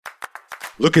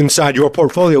Look inside your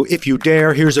portfolio if you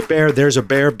dare. Here's a bear, there's a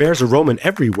bear. Bears are roaming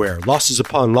everywhere. Losses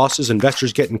upon losses,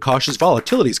 investors getting cautious.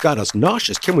 Volatility's got us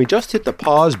nauseous. Can we just hit the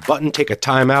pause button, take a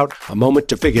time out, a moment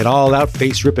to figure it all out,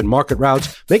 face ripping market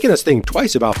routes, making us think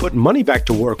twice about putting money back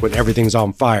to work when everything's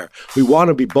on fire. We want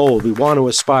to be bold. We want to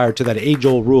aspire to that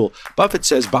age-old rule. Buffett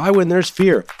says, buy when there's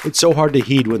fear. It's so hard to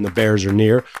heed when the bears are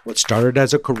near. What started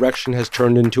as a correction has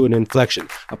turned into an inflection.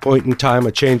 A point in time,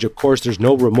 a change of course. There's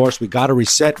no remorse. We got to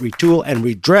reset, retool,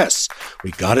 and redress.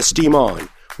 We gotta steam on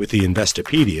with the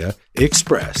Investopedia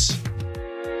Express.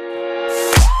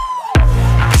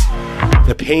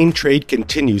 The pain trade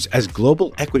continues as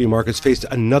global equity markets faced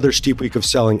another steep week of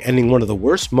selling, ending one of the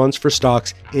worst months for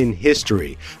stocks in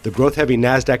history. The growth-heavy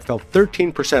Nasdaq fell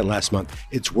 13% last month,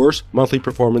 its worst monthly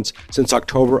performance since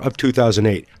October of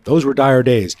 2008. Those were dire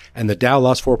days, and the Dow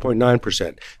lost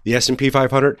 4.9%. The S&P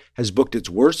 500 has booked its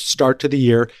worst start to the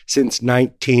year since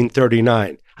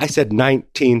 1939. I said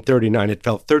 1939. It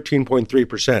fell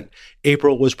 13.3%.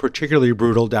 April was particularly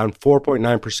brutal, down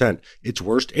 4.9%, its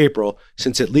worst April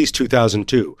since at least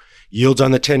 2002. Yields on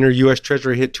the 10-year U.S.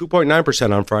 Treasury hit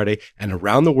 2.9% on Friday, and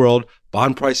around the world,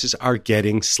 bond prices are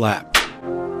getting slapped.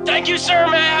 Thank you, sir.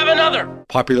 May I have another?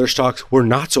 Popular stocks were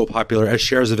not so popular as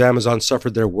shares of Amazon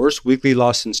suffered their worst weekly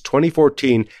loss since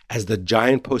 2014 as the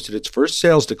giant posted its first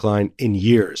sales decline in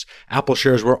years. Apple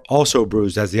shares were also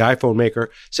bruised as the iPhone maker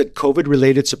said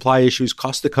COVID-related supply issues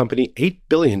cost the company $8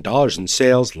 billion in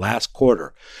sales last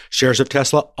quarter. Shares of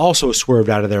Tesla also swerved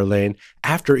out of their lane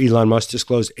after Elon Musk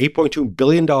disclosed $8.2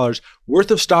 billion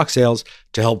worth of stock sales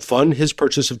to help fund his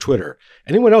purchase of Twitter.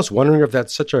 Anyone else wondering if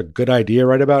that's such a good idea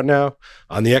right about now?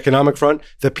 On the economic front,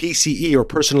 the PCE, or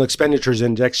Personal Expenditures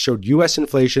Index, showed U.S.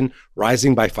 inflation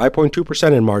rising by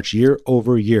 5.2% in March year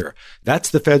over year. That's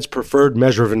the Fed's preferred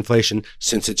measure of inflation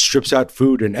since it strips out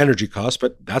food and energy costs,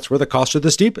 but that's where the costs are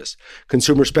the steepest.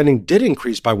 Consumer spending did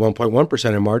increase by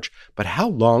 1.1% in March, but how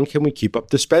long can we keep up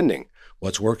the spending?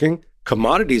 What's working?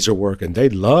 Commodities are working. They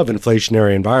love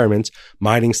inflationary environments.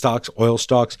 Mining stocks, oil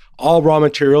stocks, all raw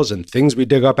materials and things we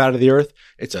dig up out of the earth.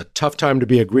 It's a tough time to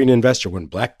be a green investor when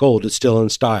black gold is still in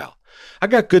style. I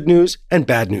got good news and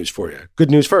bad news for you. Good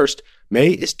news first.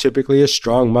 May is typically a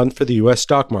strong month for the U.S.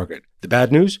 stock market. The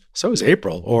bad news? So is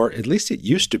April, or at least it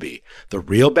used to be. The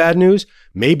real bad news?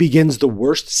 May begins the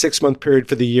worst 6-month period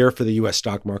for the year for the U.S.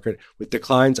 stock market, with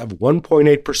declines of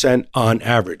 1.8% on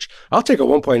average. I'll take a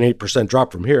 1.8%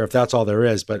 drop from here if that's all there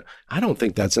is, but I don't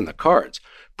think that's in the cards.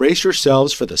 Brace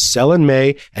yourselves for the sell in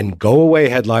May and go away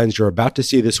headlines you're about to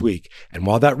see this week. And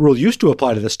while that rule used to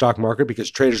apply to the stock market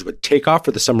because traders would take off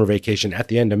for the summer vacation at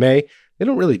the end of May, they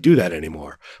don't really do that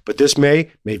anymore. But this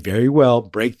May very well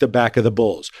break the back of the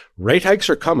bulls. Rate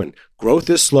hikes are coming. Growth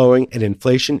is slowing and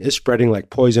inflation is spreading like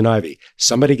poison ivy.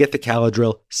 Somebody get the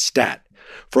Caladrill stat.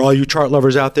 For all you chart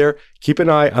lovers out there, keep an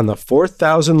eye on the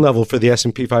 4,000 level for the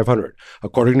S&P 500.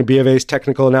 According to BofA's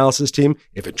technical analysis team,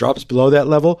 if it drops below that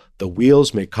level, the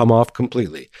wheels may come off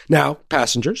completely. Now,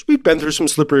 passengers, we've been through some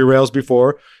slippery rails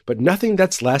before, but nothing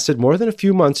that's lasted more than a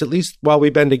few months, at least while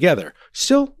we've been together.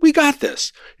 Still, we got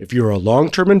this. If you're a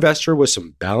long-term investor with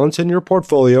some balance in your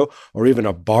portfolio or even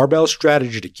a barbell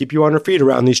strategy to keep you on your feet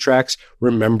around these tracks,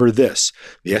 remember this.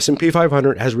 The S&P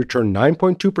 500 has returned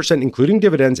 9.2%, including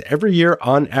dividends, every year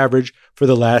on average for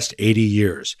the last 80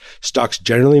 years. Stocks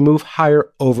generally move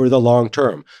higher over the long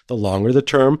term. The longer the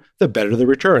term, the better the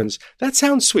returns. That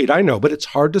sounds sweet, I know, but it's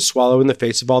hard to swallow in the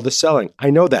face of all this selling.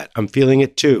 I know that. I'm feeling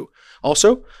it too.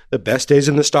 Also, the best days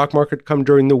in the stock market come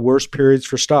during the worst periods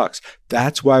for stocks.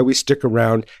 That's why we stick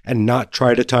around and not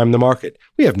try to time the market.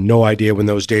 We have no idea when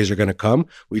those days are going to come.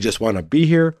 We just want to be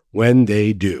here when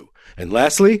they do. And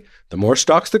lastly, the more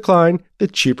stocks decline, the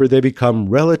cheaper they become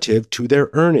relative to their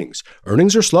earnings.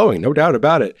 Earnings are slowing, no doubt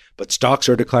about it, but stocks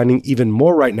are declining even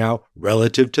more right now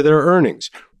relative to their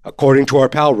earnings. According to our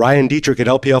pal Ryan Dietrich at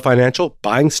LPL Financial,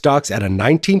 buying stocks at a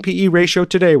 19 PE ratio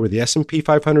today, where the S&P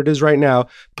 500 is right now,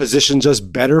 positions us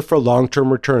better for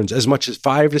long-term returns, as much as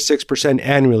 5 to 6%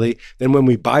 annually than when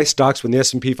we buy stocks when the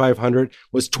S&P 500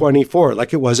 was 24,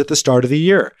 like it was at the start of the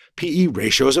year. PE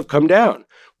ratios have come down.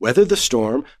 Weather the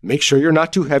storm, make sure you're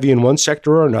not too heavy in one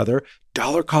sector or another,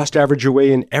 dollar cost average your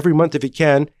way in every month if you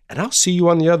can, and I'll see you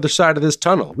on the other side of this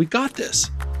tunnel. We got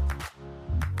this.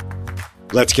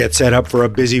 Let's get set up for a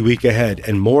busy week ahead,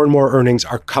 and more earnings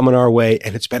are coming our way,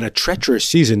 and it's been a treacherous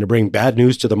season to bring bad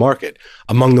news to the market.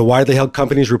 Among the widely held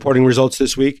companies reporting results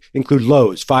this week include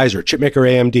Lowe's, Pfizer, chipmaker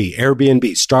AMD, Airbnb,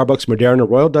 Starbucks, Moderna,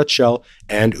 Royal Dutch Shell,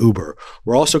 and Uber.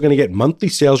 We're also going to get monthly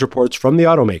sales reports from the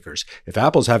automakers. If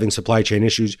Apple's having supply chain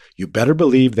issues, you better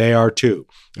believe they are too.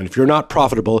 And if you're not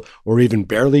profitable or even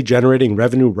barely generating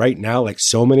revenue right now like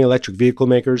so many electric vehicle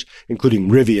makers, including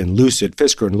Rivian, Lucid,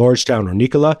 Fisker, and Lordstown or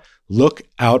Nikola, look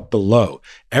out below.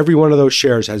 Every one of those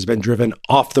shares has been driven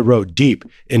off the road deep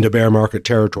into bear market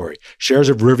territory. Shares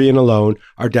of Rivian alone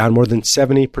are down more than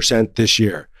 70% this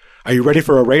year. Are you ready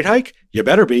for a rate hike? You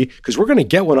better be, because we're going to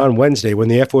get one on Wednesday when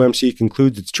the FOMC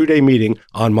concludes its two-day meeting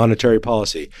on monetary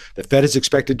policy. The Fed is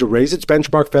expected to raise its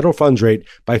benchmark federal funds rate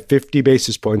by 50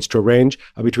 basis points to a range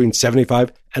of between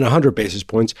 75 and 100 basis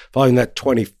points, following that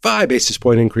 25 basis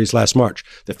point increase last March.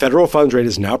 The federal funds rate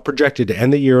is now projected to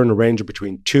end the year in a range of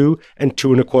between 2 and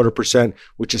 2.25%,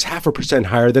 which is 0.5%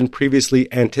 higher than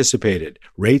previously anticipated.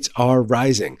 Rates are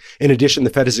rising. In addition, the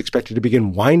Fed is expected to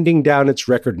begin winding down its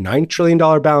record $9 trillion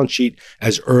balance sheet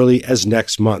as early as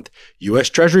next month. U.S.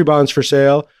 Treasury bonds for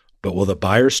sale, but will the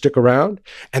buyers stick around?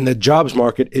 And the jobs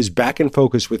market is back in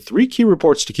focus with three key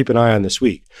reports to keep an eye on this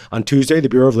week. On Tuesday, the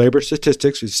Bureau of Labor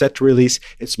Statistics is set to release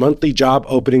its monthly job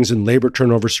openings and labor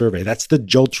turnover survey. That's the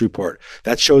JOLTS report.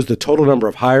 That shows the total number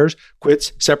of hires,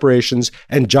 quits, separations,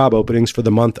 and job openings for the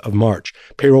month of March.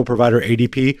 Payroll provider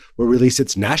ADP will release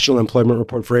its national employment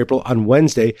report for April on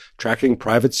Wednesday, tracking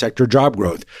private sector job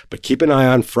growth. But keep an eye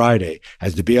on Friday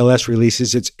as the BLS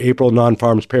releases its April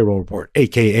non-farms payroll report,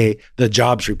 aka the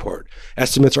jobs report.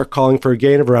 Estimates are calling for a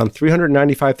gain of around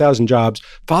 395,000 jobs,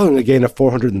 following a gain of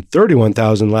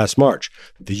 431,000 last March.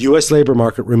 The U.S. labor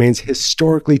market remains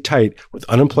historically tight, with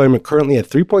unemployment currently at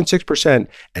 3.6%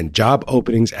 and job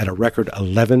openings at a record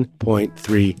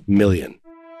 11.3 million.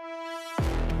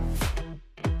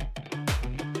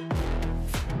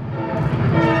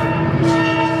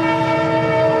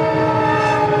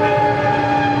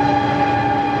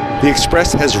 The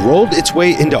Express has rolled its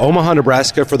way into Omaha,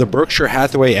 Nebraska for the Berkshire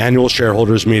Hathaway annual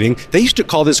shareholders meeting. They used to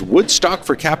call this Woodstock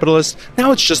for capitalists.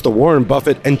 Now it's just the Warren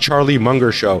Buffett and Charlie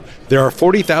Munger show. There are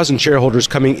 40,000 shareholders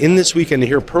coming in this weekend to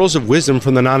hear pearls of wisdom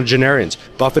from the nonagenarians.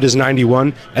 Buffett is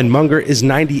 91 and Munger is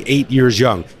 98 years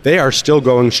young. They are still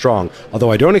going strong,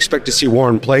 although I don't expect to see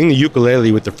Warren playing the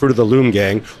ukulele with the Fruit of the Loom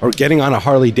gang or getting on a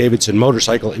Harley-Davidson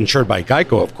motorcycle insured by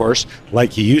Geico, of course,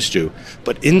 like he used to.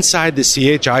 But inside the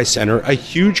CHI Center, a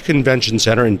huge convention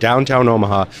center in downtown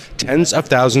Omaha, tens of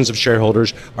thousands of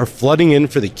shareholders are flooding in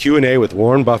for the Q&A with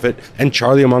Warren Buffett and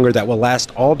Charlie Munger that will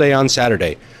last all day on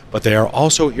Saturday. But they are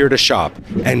also here to shop,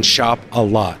 and shop a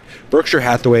lot. Berkshire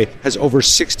Hathaway has over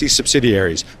 60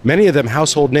 subsidiaries, many of them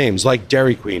household names like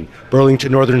Dairy Queen,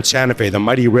 Burlington Northern Santa Fe, the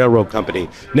Mighty Railroad Company,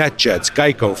 NetJets,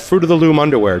 Geico, Fruit of the Loom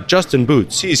Underwear, Justin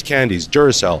Boots, See's Candies,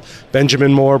 Duracell,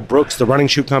 Benjamin Moore, Brooks, the Running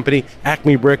Shoe Company,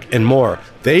 Acme Brick, and more.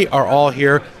 They are all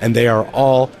here, and they are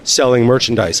all selling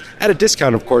merchandise. At a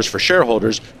discount, of course, for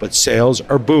shareholders, but sales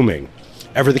are booming.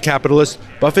 Ever the capitalist,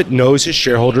 Buffett knows his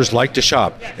shareholders like to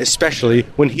shop, especially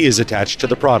when he is attached to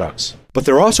the products. But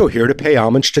they're also here to pay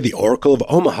homage to the Oracle of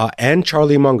Omaha and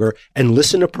Charlie Munger and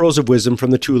listen to pearls of wisdom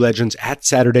from the two legends at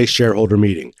Saturday's shareholder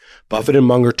meeting. Buffett and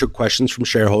Munger took questions from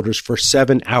shareholders for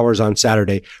 7 hours on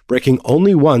Saturday, breaking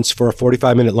only once for a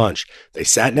 45-minute lunch. They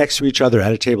sat next to each other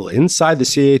at a table inside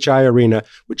the CHI Arena,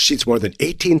 which seats more than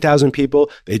 18,000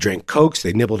 people. They drank Cokes,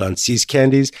 they nibbled on See's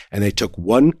Candies, and they took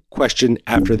one question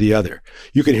after the other.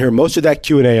 You can hear most of that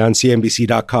Q&A on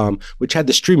CNBC.com, which had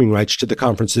the streaming rights to the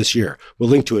conference this year. We'll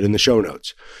link to it in the show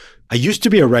notes. I used to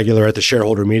be a regular at the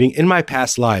shareholder meeting in my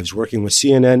past lives working with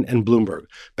CNN and Bloomberg.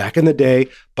 Back in the day,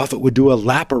 Buffett would do a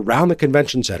lap around the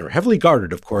convention center, heavily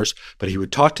guarded, of course, but he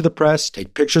would talk to the press,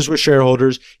 take pictures with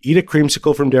shareholders, eat a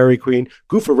creamsicle from Dairy Queen,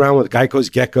 goof around with Geico's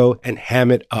Gecko, and ham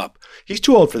it up. He's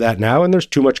too old for that now, and there's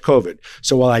too much COVID.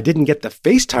 So while I didn't get the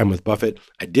FaceTime with Buffett,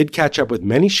 I did catch up with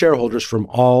many shareholders from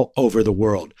all over the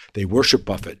world. They worship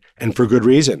Buffett, and for good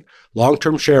reason.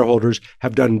 Long-term shareholders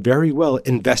have done very well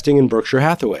investing in Berkshire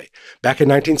Hathaway. Back in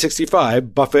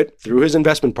 1965, Buffett, through his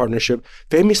investment partnership,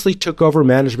 famously took over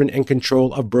management and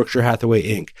control of Berkshire Hathaway,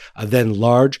 Inc., a then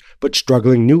large but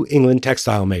struggling New England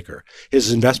textile maker.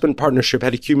 His investment partnership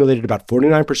had accumulated about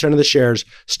 49% of the shares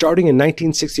starting in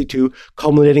 1962,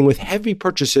 culminating with heavy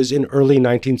purchases in early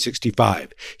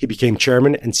 1965. He became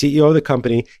chairman and CEO of the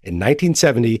company in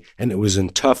 1970, and it was in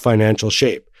tough financial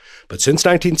shape. But since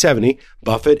 1970,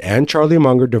 Buffett and Charlie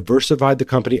Munger diversified the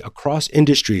company across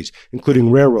industries,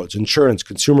 including railroads, insurance,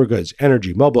 consumer goods,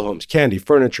 energy, mobile homes, candy,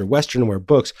 furniture, western wear,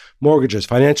 books, mortgages,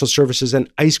 financial services, and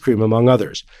ice cream, among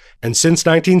others. And since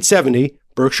 1970,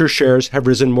 Berkshire shares have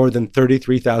risen more than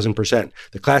 33,000%.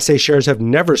 The Class A shares have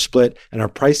never split and are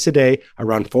priced today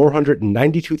around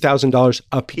 $492,000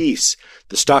 apiece.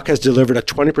 The stock has delivered a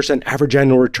 20% average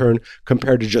annual return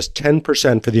compared to just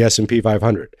 10% for the S&P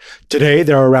 500. Today,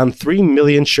 there are around 3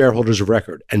 million shareholders of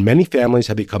record, and many families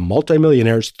have become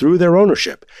multimillionaires through their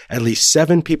ownership. At least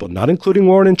 7 people, not including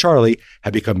Warren and Charlie,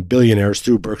 have become billionaires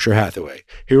through Berkshire Hathaway.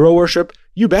 Hero worship?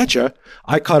 You betcha.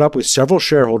 I caught up with several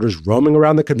shareholders roaming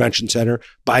around the convention center,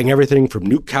 buying everything from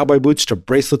new cowboy boots to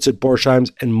bracelets at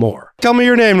Borsheim's and more. Tell me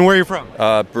your name and where you're from.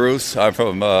 Bruce. I'm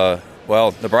from,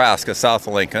 Nebraska, south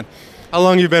of Lincoln. How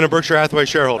long have you been a Berkshire Hathaway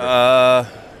shareholder?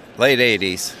 Late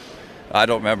 80s. I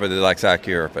don't remember the exact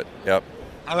year, but yep.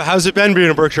 How's it been being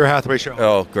a Berkshire Hathaway shareholder?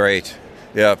 Oh, great.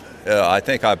 Yep. I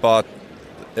think I bought,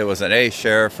 it was an A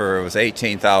share for, it was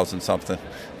 18,000 something.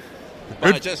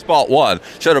 I just bought one.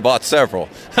 Should have bought several.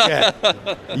 Yeah.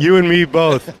 You and me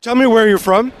both. Tell me where you're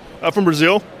from. I'm from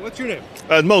Brazil. What's your name?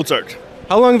 Mozart.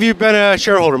 How long have you been a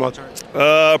shareholder, Mozart?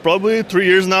 Probably 3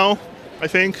 years now, I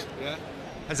think. Yeah.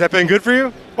 Has that been good for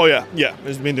you? Oh, yeah.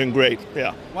 It's been doing great.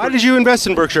 Yeah. Why did you invest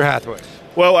in Berkshire Hathaway?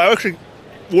 Well, I actually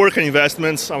work in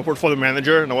investments. I'm a portfolio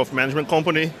manager in a wealth management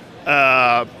company.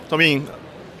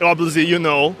 Obviously, you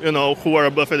know who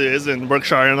Warren Buffett is and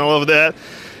Berkshire and all of that.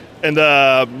 And,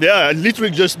 I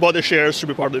literally just bought the shares to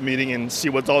be part of the meeting and see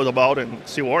what it's all about and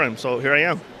see Warren. So here I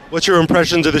am. What's your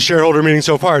impressions of the shareholder meeting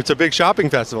so far? It's a big shopping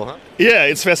festival, huh? Yeah,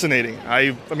 it's fascinating.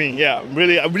 I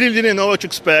really didn't know what to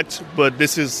expect, but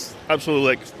this is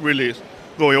absolutely, really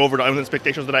going over the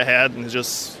expectations that I had. And it's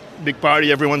just a big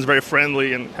party. Everyone's very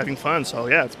friendly and having fun. So,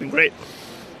 yeah, it's been great.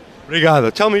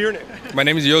 Obrigado. Tell me your name. My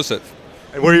name is Joseph.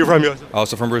 And where are you from, Joseph?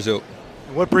 Also from Brazil.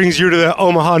 And what brings you to the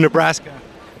Omaha, Nebraska?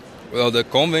 Well, the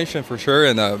convention for sure,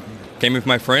 and came with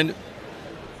my friend.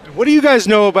 What do you guys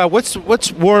know about what's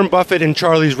Warren Buffett and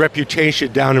Charlie's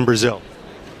reputation down in Brazil?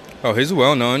 Oh, he's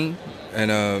well known,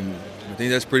 and I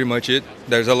think that's pretty much it.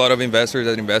 There's a lot of investors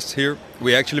that invest here.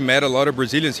 We actually met a lot of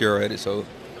Brazilians here already, so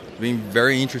it's been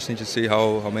very interesting to see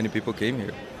how many people came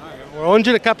here.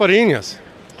 Onde de Caparinhas?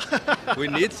 We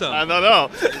need some. I don't know.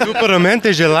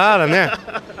 Superamente gelada, né?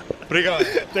 Obrigado.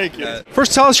 Thank you.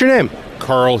 First, tell us your name.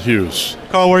 Carl Hughes,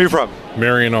 Carl, where are you from?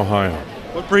 Marion, Ohio.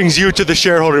 What brings you to the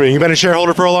shareholder meeting? You've been a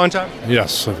shareholder for a long time?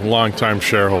 Yes, a long-time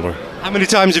shareholder. How many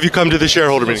times have you come to the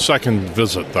shareholder meeting? Second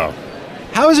visit, though.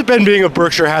 How has it been being a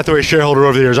Berkshire Hathaway shareholder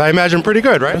over the years? I imagine pretty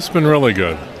good, right? It's been really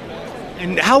good.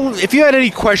 And if you had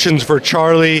any questions for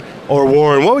Charlie or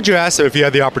Warren, what would you ask them if you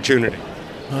had the opportunity?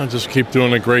 Just keep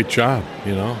doing a great job,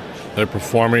 They're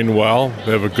performing well,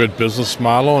 they have a good business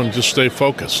model, and just stay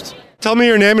focused. Tell me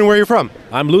your name and where you're from.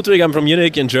 I'm Ludwig, I'm from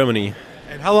Munich in Germany.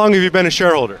 And how long have you been a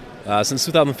shareholder? Since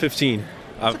 2015.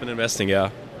 I've been investing, yeah.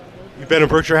 You've been a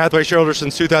Berkshire Hathaway shareholder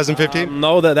since 2015?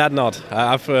 No, that not.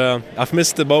 I've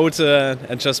missed the boat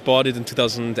and just bought it in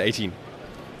 2018.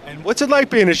 And what's it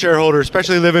like being a shareholder,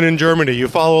 especially living in Germany? You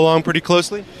follow along pretty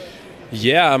closely?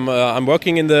 Yeah, I'm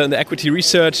working in the equity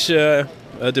research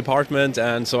department,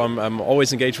 and so I'm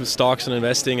always engaged with stocks and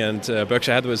investing. And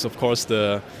Berkshire Hathaway is, of course,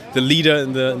 the leader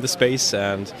in the space.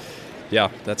 And yeah,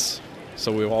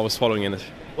 so we're always following in it.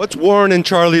 What's Warren and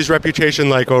Charlie's reputation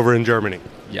like over in Germany?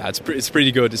 Yeah, it's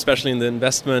pretty good, especially in the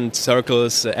investment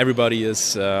circles. Everybody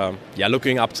is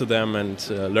looking up to them and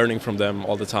learning from them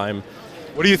all the time.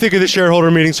 What do you think of the shareholder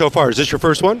meeting so far? Is this your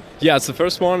first one? Yeah, it's the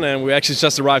first one, and we actually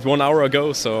just arrived 1 hour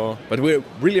ago. But we're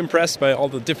really impressed by all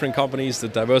the different companies, the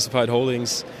diversified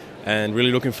holdings, and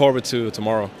really looking forward to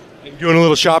tomorrow. You doing a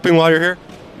little shopping while you're here?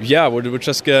 Yeah, we're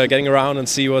just getting around and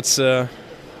see what's a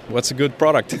good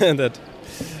product.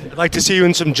 I'd like to see you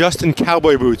in some Justin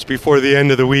cowboy boots before the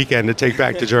end of the weekend to take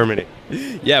back to Germany.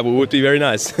 Yeah, it would be very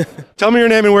nice. Tell me your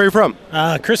name and where you're from.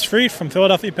 Chris Freed from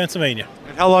Philadelphia, Pennsylvania.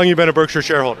 And how long have you been a Berkshire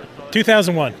shareholder?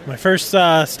 2001. My first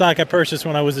stock I purchased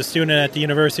when I was a student at the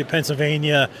University of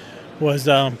Pennsylvania was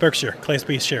Berkshire, Class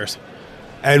B shares.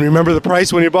 And remember the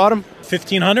price when you bought them?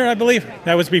 $1,500, I believe.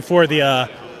 That was before the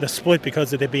split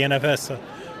because of the BNFS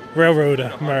railroad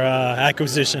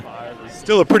acquisition.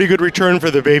 Still a pretty good return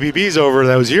for the baby bees over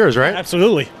those years, right?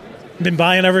 Absolutely. Been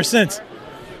buying ever since.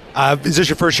 Is this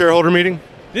your first shareholder meeting?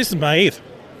 This is my 8th.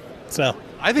 So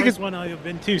I think it's one I've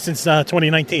been to since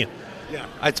 2019. Yeah,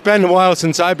 it's been a while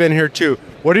since I've been here too.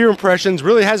 What are your impressions?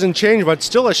 Really hasn't changed, but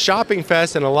still a shopping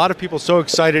fest, and a lot of people so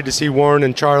excited to see Warren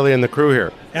and Charlie and the crew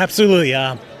here. Absolutely.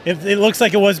 It looks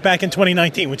like it was back in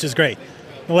 2019, which is great.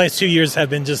 The last 2 years have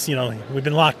been just, we've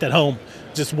been locked at home,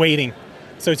 just waiting.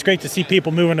 So it's great to see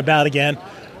people moving about again.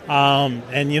 And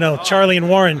Charlie and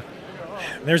Warren,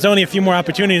 there's only a few more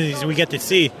opportunities we get to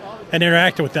see and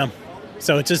interact with them.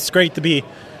 So it's just great to be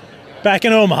back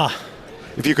in Omaha.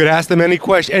 If you could ask them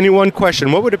any one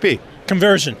question, what would it be?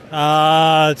 Conversion,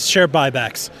 share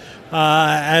buybacks.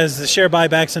 As the share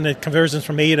buybacks and the conversions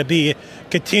from A to B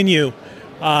continue,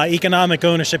 economic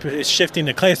ownership is shifting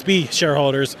to Class B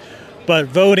shareholders, but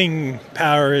voting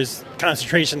power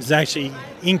concentration is actually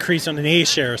increased on the A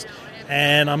shares.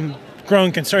 And I'm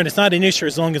growing concerned. It's not an issue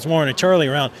as long as Warren and Charlie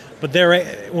are around, but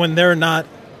when they're not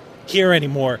here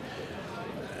anymore,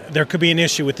 there could be an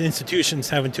issue with institutions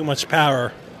having too much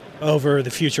power over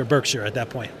the future of Berkshire at that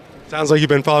point. Sounds like you've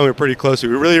been following it pretty closely.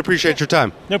 We really appreciate your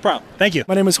time. No problem. Thank you.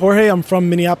 My name is Jorge. I'm from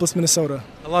Minneapolis, Minnesota.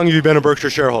 How long have you been a Berkshire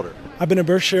shareholder? I've been a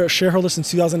Berkshire shareholder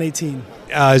since 2018.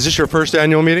 Is this your first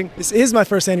annual meeting? This is my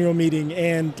first annual meeting,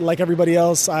 and like everybody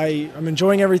else, I'm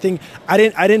enjoying everything. I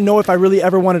didn't know if I really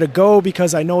ever wanted to go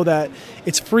because I know that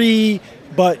it's free,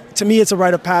 but to me it's a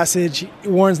rite of passage.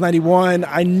 Warren's 91.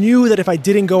 I knew that if I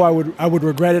didn't go, I would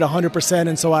regret it 100%,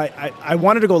 and so I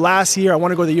wanted to go last year. I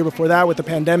wanted to go the year before that with the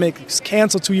pandemic. It's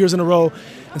canceled 2 years in a row,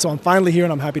 and so I'm finally here,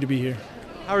 and I'm happy to be here.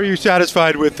 How are you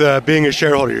satisfied with being a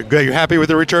shareholder? You happy with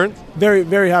the return? Very,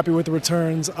 very happy with the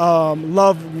returns.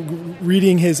 Love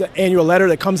reading his annual letter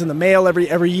that comes in the mail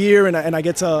every year, and I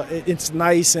get to. It's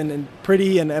nice and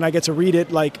pretty, and I get to read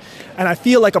it. And I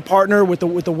feel like a partner with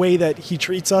the way that he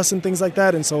treats us and things like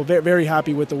that. And so very, very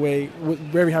happy with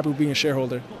very happy with being a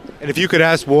shareholder. And if you could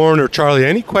ask Warren or Charlie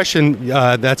any question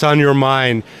that's on your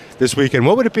mind this weekend,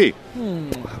 what would it be?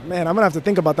 Man, I'm going to have to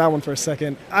think about that one for a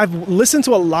second. I've listened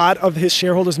to a lot of his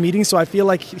shareholders meetings, so I feel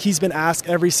like he's been asked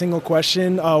every single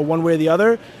question one way or the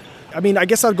other. I mean, I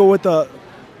guess I'd go with the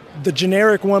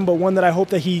generic one, but one that I hope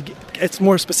that it's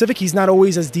more specific. He's not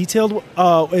always as detailed,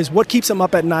 is what keeps him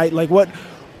up at night, like what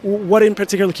in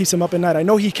particular keeps him up at night. I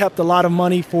know he kept a lot of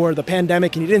money for the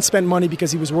pandemic, and he didn't spend money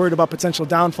because he was worried about potential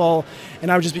downfall,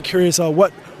 and I would just be curious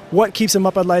what keeps him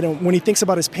up at night, and when he thinks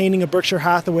about his painting of Berkshire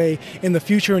Hathaway in the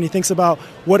future, and he thinks about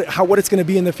what it's going to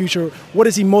be in the future, what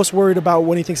is he most worried about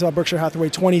when he thinks about Berkshire Hathaway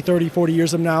 20, 30, 40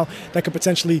 years from now that could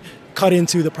potentially cut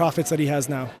into the profits that he has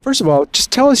now? First of all,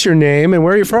 just tell us your name and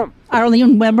where are you from?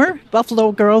 Arlene Wimmer,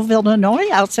 Buffalo Grove, Illinois,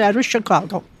 outside of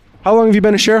Chicago. How long have you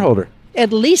been a shareholder?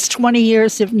 At least 20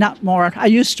 years, if not more. I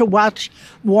used to watch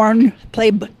Warren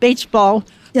play baseball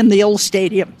in the old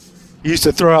stadium. He used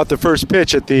to throw out the first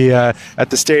pitch at the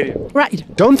stadium. Right.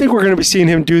 Don't think we're going to be seeing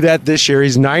him do that this year.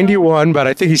 He's 91, but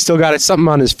I think he's still got something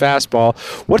on his fastball.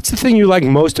 What's the thing you like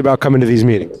most about coming to these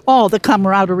meetings? Oh, the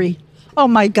camaraderie. Oh,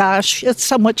 my gosh. It's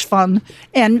so much fun.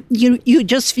 And you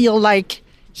just feel like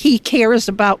he cares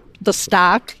about the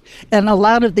stock. And a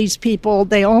lot of these people,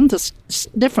 they own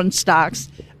different stocks,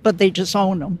 but they just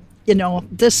own them.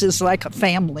 This is like a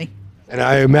family. And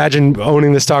I imagine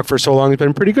owning the stock for so long has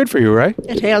been pretty good for you, right?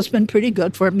 It has been pretty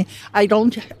good for me.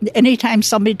 Anytime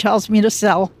somebody tells me to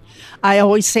sell, I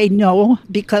always say no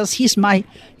because he's my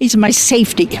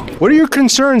safety. What are your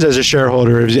concerns as a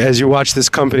shareholder as you watch this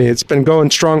company? It's been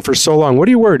going strong for so long. What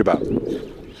are you worried about?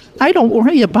 I don't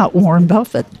worry about Warren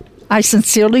Buffett. I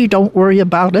sincerely don't worry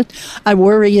about it. I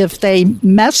worry if they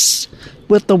mess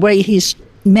with the way he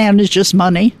manages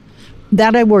money.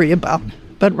 That I worry about.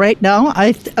 But right now,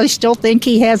 I still think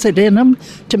he has it in him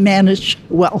to manage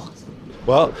well.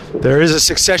 Well, there is a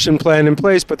succession plan in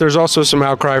place, but there's also some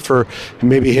outcry for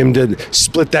maybe him to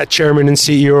split that chairman and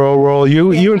CEO role.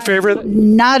 You in favor of that?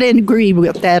 Not in agree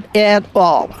with that at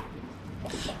all.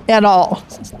 At all.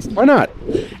 Why not?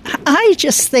 I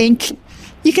just think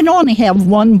you can only have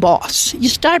one boss. You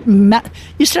start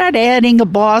adding a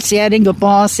boss. It's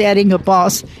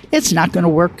not going to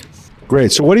work.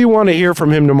 Great. So what do you want to hear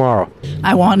from him tomorrow?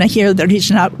 I want to hear that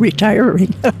he's not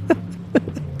retiring.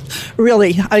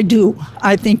 Really, I do.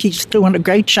 I think he's doing a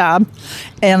great job,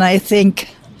 and I think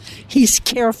he's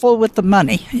careful with the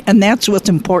money, and that's what's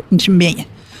important to me.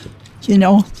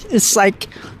 It's like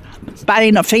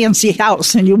buying a fancy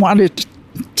house, and you want it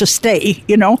to stay,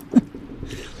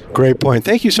 Great point.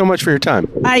 Thank you so much for your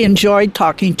time. I enjoyed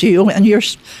talking to you and your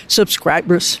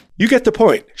subscribers. You get the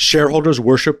point. Shareholders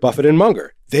worship Buffett and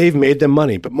Munger. They've made them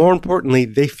money, but more importantly,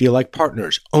 they feel like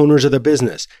partners, owners of the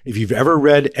business. If you've ever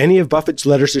read any of Buffett's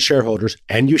letters to shareholders,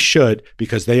 and you should,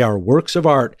 because they are works of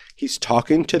art, he's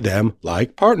talking to them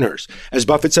like partners. As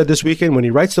Buffett said this weekend, when he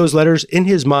writes those letters, in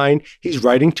his mind, he's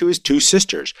writing to his two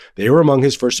sisters. They were among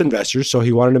his first investors, so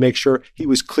he wanted to make sure he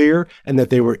was clear and that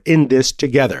they were in this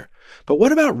together. But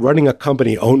what about running a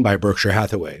company owned by Berkshire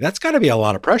Hathaway? That's got to be a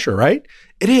lot of pressure, right?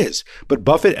 It is. But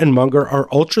Buffett and Munger are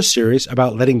ultra serious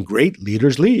about letting great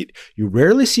leaders lead. You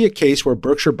rarely see a case where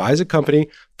Berkshire buys a company,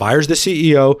 fires the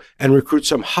CEO, and recruits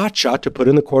some hotshot to put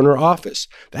in the corner office.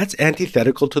 That's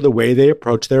antithetical to the way they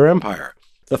approach their empire.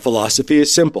 The philosophy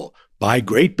is simple. Buy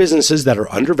great businesses that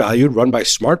are undervalued, run by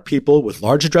smart people with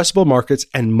large addressable markets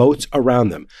and moats around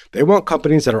them. They want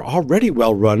companies that are already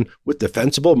well run with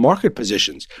defensible market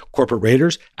positions. Corporate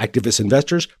raiders, activist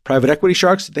investors, private equity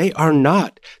sharks, they are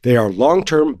not. They are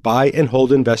long-term buy and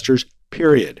hold investors,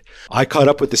 period. I caught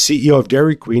up with the CEO of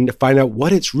Dairy Queen to find out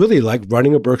what it's really like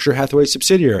running a Berkshire Hathaway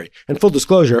subsidiary. And full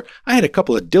disclosure, I had a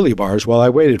couple of dilly bars while I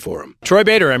waited for him. Troy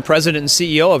Bader, I'm President and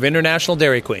CEO of International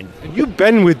Dairy Queen. And you've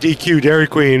been with DQ Dairy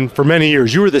Queen for many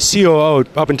years. You were the COO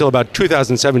up until about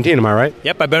 2017, am I right?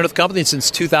 Yep, I've been with the company since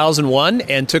 2001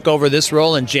 and took over this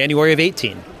role in January of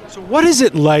 18. So what is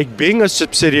it like being a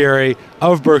subsidiary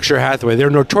of Berkshire Hathaway? They're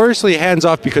notoriously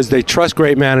hands-off because they trust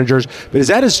great managers, but is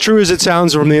that as true as it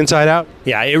sounds from the inside out?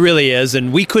 Yeah, it really is,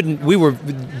 and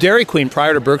Dairy Queen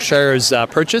prior to Berkshire's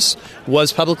purchase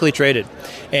was publicly traded,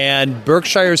 and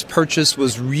Berkshire's purchase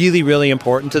was really, really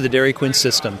important to the Dairy Queen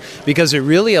system because it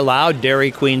really allowed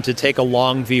Dairy Queen to take a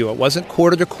long view. It wasn't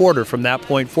quarter to quarter from that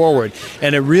point forward,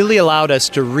 and it really allowed us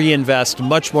to reinvest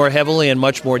much more heavily and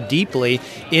much more deeply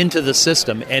into the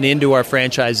system and into our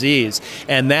franchisees,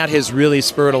 and that has really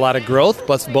spurred a lot of growth,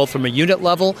 both from a unit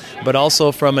level, but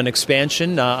also from an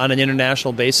expansion on an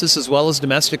international basis as well as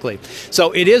domestically.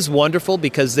 So it is wonderful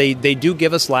because they do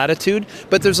give us latitude,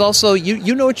 but there's also,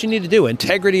 you know what you need to do.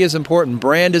 Integrity is important,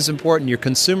 brand is important, your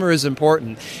consumer is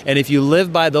important, and if you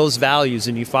live by those values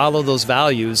and you follow those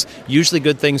values, usually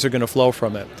good things are going to flow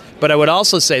from it. But I would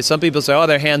also say, some people say, oh,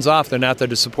 they're hands off, they're not there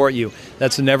to support you.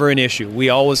 That's never an issue. We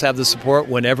always have the support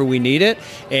whenever we need it,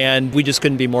 and we just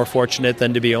couldn't be more fortunate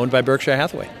than to be owned by Berkshire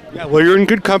Hathaway. Yeah, well, you're in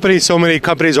good company. So many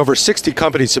companies, over 60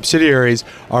 companies, subsidiaries,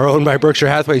 are owned by Berkshire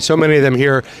Hathaway. So many of them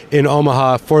here in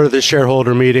Omaha for the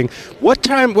shareholder meeting. What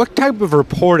type of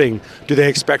reporting do they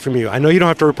expect from you? I know you don't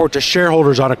have to report to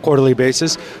shareholders on a quarterly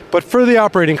basis, but for the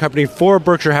operating company, for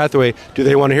Berkshire Hathaway, do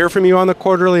they want to hear from you on the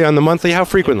quarterly, on the monthly? How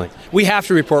frequently? We have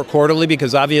to report quarterly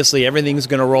because obviously everything's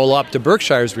going to roll up to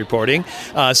Berkshire's reporting.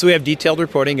 So we have detailed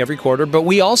reporting every quarter, but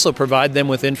we also provide them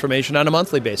with information on a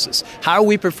monthly basis. How are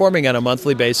we performing on a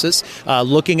monthly basis?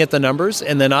 Looking at the numbers,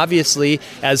 and then obviously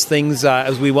as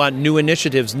we want new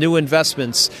initiatives, new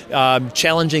investments,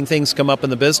 challenging things come up in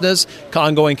the business,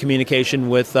 ongoing communication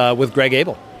with Greg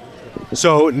Abel.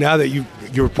 So now that you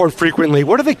report frequently,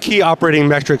 what are the key operating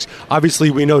metrics? Obviously,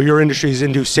 we know your industry is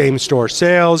into same-store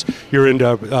sales, you're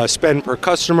into spend per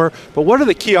customer, but what are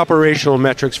the key operational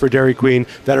metrics for Dairy Queen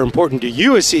that are important to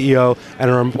you as CEO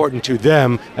and are important to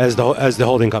them as the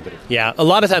holding company? Yeah, a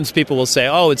lot of times people will say,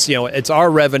 oh, it's our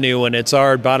revenue and it's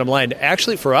our bottom line.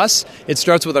 Actually, for us, it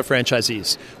starts with our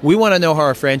franchisees. We want to know how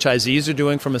our franchisees are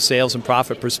doing from a sales and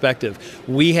profit perspective.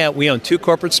 We own 2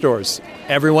 corporate stores.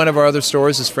 Every one of our other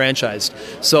stores is franchised.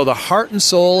 So the heart and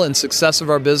soul and success of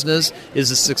our business is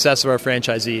the success of our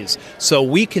franchisees. So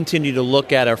we continue to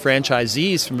look at our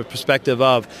franchisees from a perspective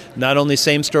of not only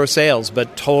same-store sales,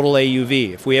 but total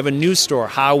AUV. If we have a new store,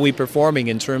 how are we performing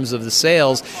in terms of the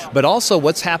sales, but also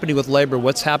what's happening with labor,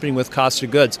 what's happening with cost of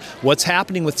goods, what's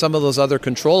happening with some of those other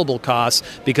controllable costs,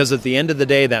 because at the end of the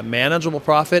day, that manageable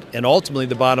profit and ultimately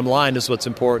the bottom line is what's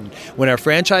important. When our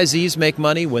franchisees make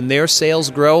money, when their sales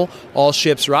grow, all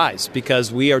ships rise,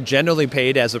 because we are generally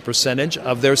paid as a percentage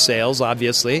of their sales,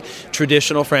 obviously,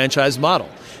 traditional franchise model.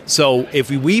 So if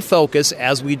we focus,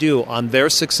 as we do, on their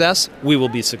success, we will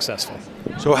be successful.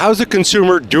 So how's the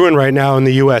consumer doing right now in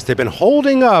the U.S.? They've been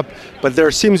holding up, but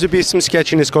there seems to be some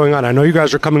sketchiness going on. I know you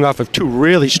guys are coming off of 2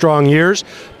 really strong years,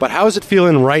 but how is it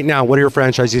feeling right now? What are your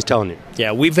franchisees telling you?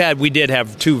 Yeah, we did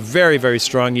have 2 very, very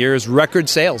strong years. Record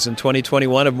sales in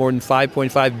 2021 of more than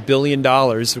 $5.5 billion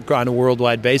on a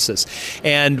worldwide basis.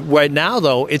 And right now,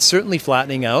 though, it's certainly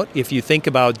flattening out. If you think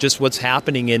about just what's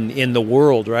happening in the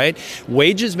world, right?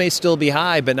 Wages may still be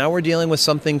high, but now we're dealing with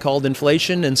something called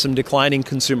inflation and some declining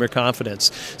consumer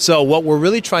confidence. So what we're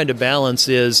really trying to balance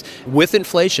is, with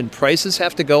inflation, prices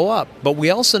have to go up. But we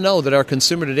also know that our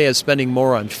consumer today is spending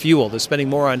more on fuel. They're spending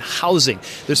more on housing.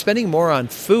 They're spending more on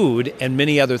food and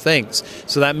many other things.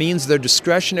 So that means their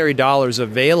discretionary dollars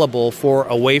available for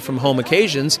away-from-home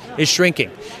occasions is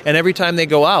shrinking. And every time they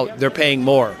go out, they're paying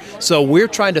more. So we're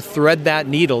trying to thread that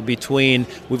needle between,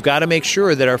 we've got to make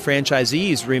sure that our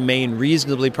franchisees remain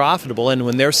reasonably profitable, and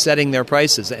when they're setting their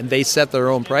prices, and they set their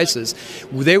own prices,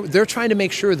 they're trying to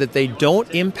make sure that they don't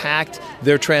impact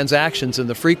their transactions and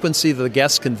the frequency that the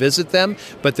guests can visit them,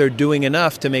 but they're doing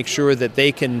enough to make sure that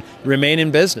they can remain in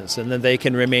business and that they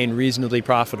can remain reasonably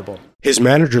profitable. His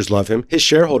managers love him, his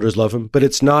shareholders love him, but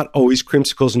it's not always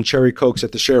creamsicles and cherry cokes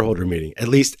at the shareholder meeting, at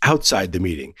least outside the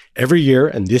meeting. Every year,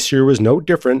 and this year was no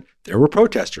different, There were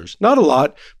protesters, not a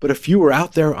lot, but a few were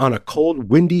out there on a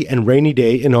cold, windy, and rainy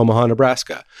day in Omaha,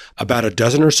 Nebraska. About a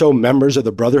dozen or so members of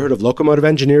the Brotherhood of Locomotive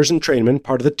Engineers and Trainmen,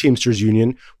 part of the Teamsters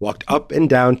Union, walked up and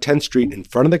down 10th Street in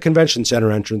front of the convention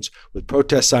center entrance with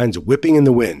protest signs whipping in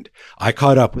the wind. I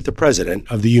caught up with the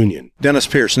president of the union. Dennis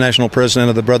Pierce, National President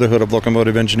of the Brotherhood of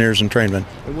Locomotive Engineers and Trainmen.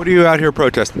 And what are you out here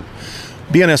protesting?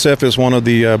 BNSF is one of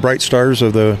the bright stars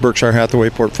of the Berkshire Hathaway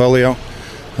portfolio.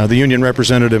 The union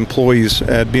represented employees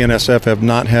at BNSF have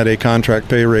not had a contract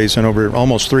pay raise in over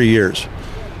almost 3 years.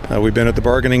 We've been at the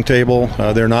bargaining table.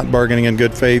 They're not bargaining in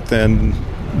good faith, and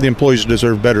the employees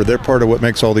deserve better. They're part of what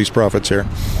makes all these profits here.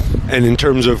 And in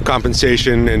terms of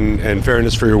compensation and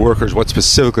fairness for your workers, what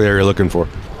specifically are you looking for?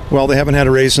 Well, they haven't had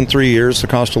a raise in 3 years. The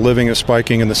cost of living is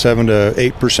spiking in the 7 to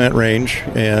 8% range,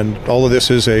 and all of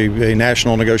this is a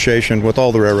national negotiation with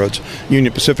all the railroads.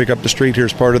 Union Pacific up the street here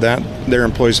is part of that. Their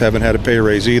employees haven't had a pay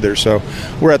raise either, so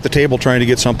we're at the table trying to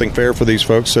get something fair for these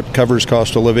folks that covers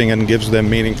cost of living and gives them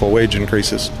meaningful wage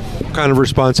increases. What kind of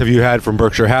response have you had from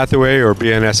Berkshire Hathaway or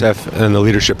BNSF and the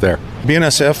leadership there?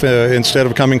 BNSF, instead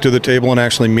of coming to the table and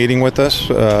actually meeting with us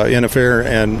in a fair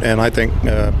and I think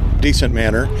decent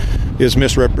manner, is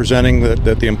misrepresenting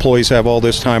that the employees have all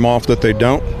this time off that they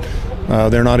don't.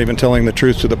 They're not even telling the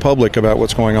truth to the public about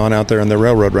what's going on out there in the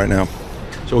railroad right now.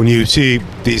 So when you see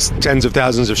these tens of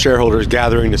thousands of shareholders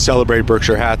gathering to celebrate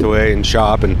Berkshire Hathaway and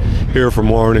shop and hear from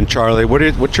Warren and Charlie,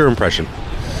 what's your impression?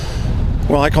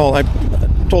 Well, I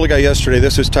told a guy yesterday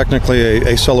this is technically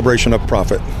a celebration of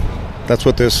profit. That's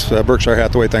what this Berkshire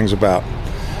Hathaway thing's about.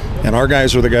 And our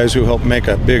guys are the guys who helped make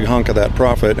a big hunk of that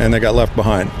profit, and they got left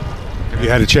behind. Have you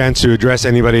had a chance to address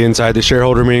anybody inside the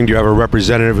shareholder meeting? Do you have a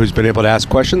representative who's been able to ask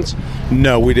questions?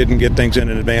 No, we didn't get things in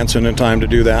advance and in time to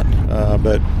do that,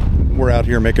 but we're out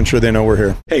here making sure they know we're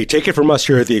here. Hey, take it from us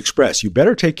here at the Express. You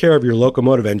better take care of your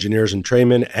locomotive engineers and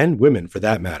trainmen, and women for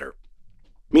that matter.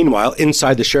 Meanwhile,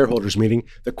 inside the shareholders meeting,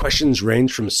 the questions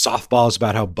range from softballs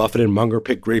about how Buffett and Munger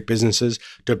pick great businesses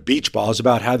to beach balls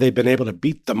about how they've been able to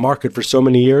beat the market for so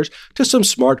many years to some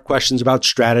smart questions about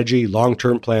strategy,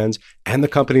 long-term plans, and the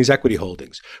company's equity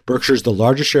holdings. Berkshire's the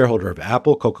largest shareholder of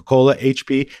Apple, Coca-Cola,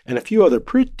 HP, and a few other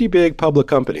pretty big public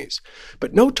companies.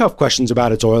 But no tough questions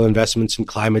about its oil investments and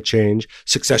climate change,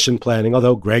 succession planning,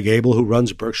 although Greg Abel, who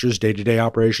runs Berkshire's day-to-day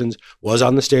operations, was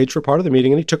on the stage for part of the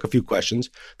meeting and he took a few questions.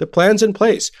 The plan's in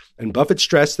place, and Buffett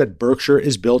stressed that Berkshire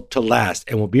is built to last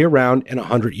and will be around in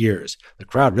 100 years. The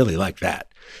crowd really liked that.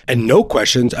 And no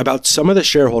questions about some of the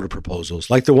shareholder proposals,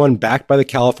 like the one backed by the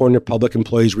California Public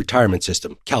Employees Retirement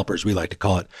System, CalPERS we like to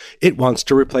call it. It wants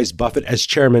to replace Buffett as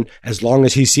chairman as long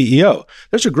as he's CEO.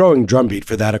 There's a growing drumbeat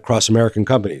for that across American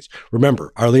companies.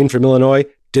 Remember, Arlene from Illinois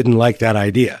didn't like that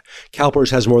idea. CalPERS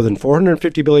has more than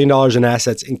 $450 billion in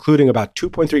assets, including about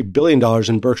 $2.3 billion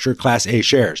in Berkshire Class A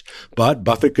shares. But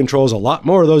Buffett controls a lot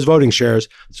more of those voting shares,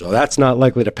 so that's not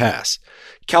likely to pass.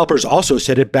 CalPERS also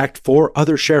said it backed 4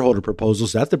 other shareholder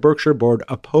proposals that the Berkshire board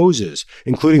opposes,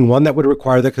 including one that would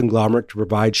require the conglomerate to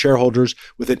provide shareholders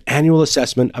with an annual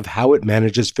assessment of how it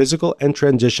manages physical and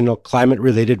transitional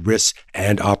climate-related risks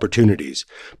and opportunities.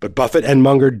 But Buffett and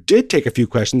Munger did take a few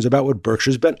questions about what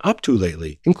Berkshire's been up to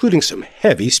lately, including some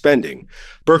heavy spending.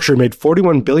 Berkshire made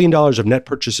 $41 billion of net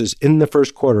purchases in the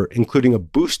first quarter, including a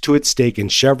boost to its stake in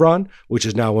Chevron, which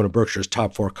is now one of Berkshire's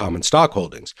top 4 common stock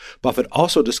holdings. Buffett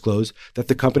also disclosed that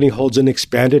the company holds an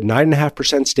expanded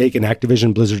 9.5% stake in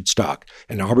Activision Blizzard stock,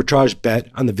 an arbitrage bet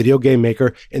on the video game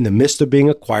maker in the midst of being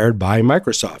acquired by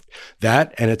Microsoft.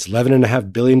 That and its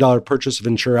 $11.5 billion purchase of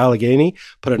Insure Allegheny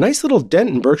put a nice little dent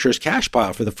in Berkshire's cash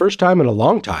pile for the first time in a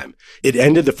long time. It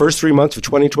ended the first 3 months of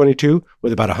 2022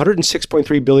 with about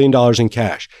 $106.3 billion in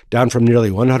cash, down from nearly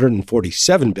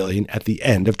 $147 billion at the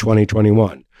end of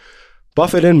 2021.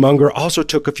 Buffett and Munger also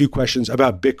took a few questions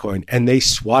about Bitcoin, and they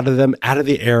swatted them out of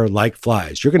the air like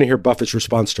flies. You're going to hear Buffett's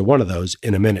response to one of those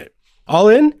in a minute. All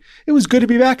in, it was good to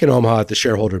be back in Omaha at the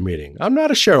shareholder meeting. I'm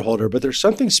not a shareholder, but there's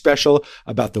something special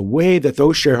about the way that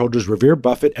those shareholders revere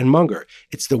Buffett and Munger.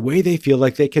 It's the way they feel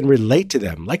like they can relate to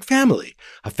them, like family,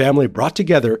 a family brought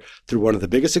together through one of the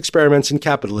biggest experiments in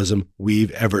capitalism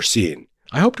we've ever seen.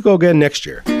 I hope to go again next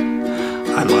year.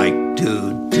 I'd like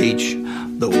to teach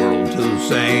the world to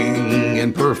sing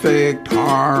in perfect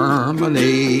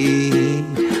harmony.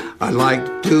 I'd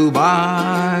like to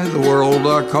buy the world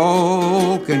a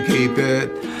Coke and keep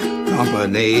it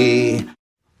company.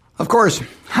 Of course,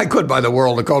 I could buy the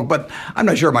world a Coke, but I'm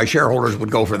not sure my shareholders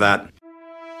would go for that.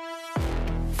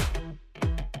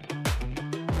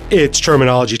 It's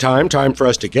terminology time for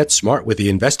us to get smart with the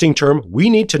investing term we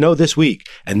need to know this week.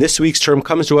 And this week's term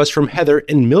comes to us from Heather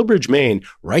in Millbridge, Maine,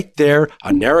 right there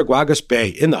on Narraguagus Bay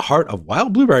in the heart of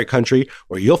wild blueberry country,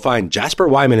 where you'll find Jasper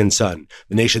Wyman & Son,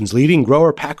 the nation's leading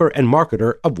grower, packer, and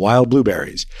marketer of wild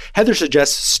blueberries. Heather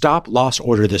suggests stop-loss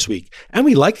order this week, and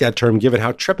we like that term given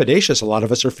how trepidatious a lot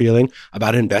of us are feeling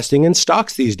about investing in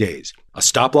stocks these days. A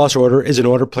stop-loss order is an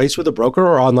order placed with a broker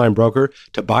or online broker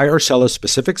to buy or sell a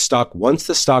specific stock once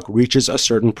the stock reaches a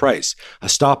certain price. A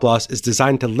stop-loss is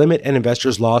designed to limit an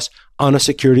investor's loss on a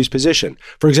security's position.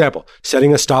 For example,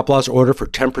 setting a stop-loss order for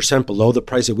 10% below the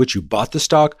price at which you bought the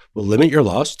stock will limit your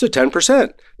loss to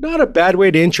 10%. Not a bad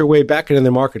way to inch your way back into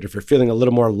the market if you're feeling a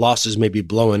little more losses may be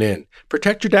blowing in.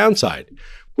 Protect your downside.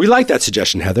 We like that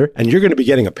suggestion, Heather, and you're going to be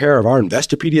getting a pair of our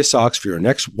Investopedia socks for your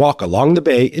next walk along the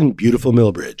bay in beautiful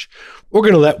Millbridge. We're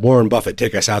going to let Warren Buffett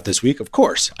take us out this week, of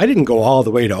course. I didn't go all the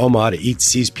way to Omaha to eat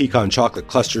C's pecan chocolate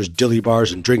clusters, dilly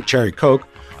bars, and drink cherry Coke.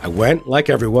 I went, like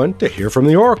everyone, to hear from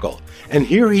the Oracle. And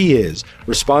here he is,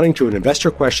 responding to an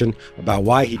investor question about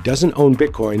why he doesn't own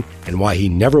Bitcoin and why he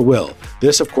never will.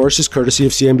 This, of course, is courtesy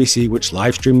of CNBC, which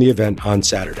live-streamed the event on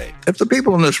Saturday. If the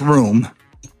people in this room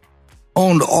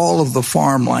owned all of the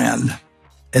farmland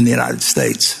in the United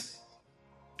States,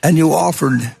 and you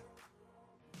offered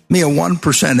me a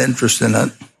 1% interest in it,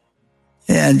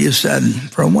 and you said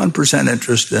for a 1%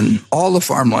 interest in all the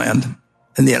farmland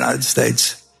in the United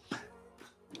States,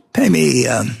 pay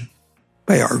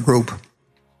our group,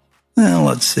 well,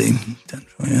 let's see, 10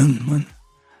 million,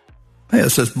 pay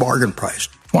us this bargain price,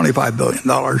 $25 billion.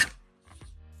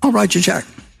 I'll write you a check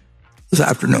this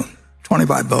afternoon.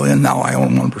 $25 billion, now I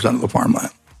own 1% of the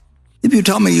farmland. If you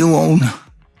tell me you own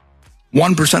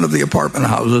 1% of the apartment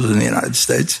houses in the United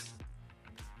States,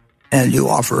 and you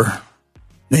offer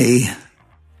me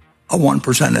a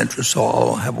 1% interest, so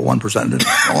I'll have a 1%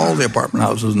 interest in all the apartment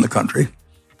houses in the country,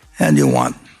 and you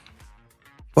want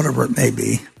whatever it may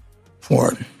be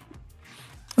for it,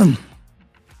 then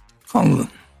call it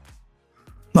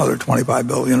another $25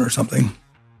 billion or something.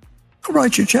 I'll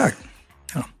write you a check.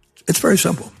 It's very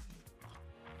simple.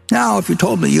 Now, if you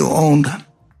told me you owned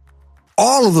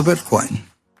all of the Bitcoin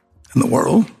in the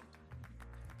world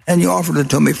and you offered it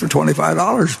to me for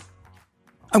 $25,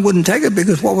 I wouldn't take it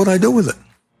because what would I do with it?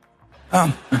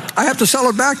 I have to sell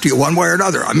it back to you one way or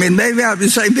another. I mean, maybe I have the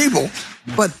same people,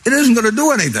 but it isn't going to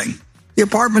do anything. The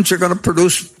apartments are going to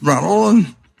produce rental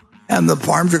and the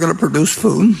farms are going to produce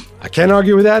food. I can't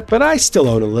argue with that, but I still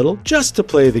own a little just to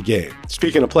play the game.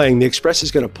 Speaking of playing, the Express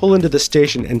is going to pull into the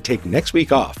station and take next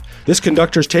week off. This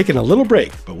conductor's taking a little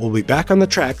break, but we'll be back on the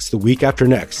tracks the week after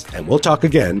next, and we'll talk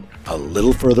again a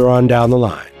little further on down the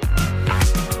line.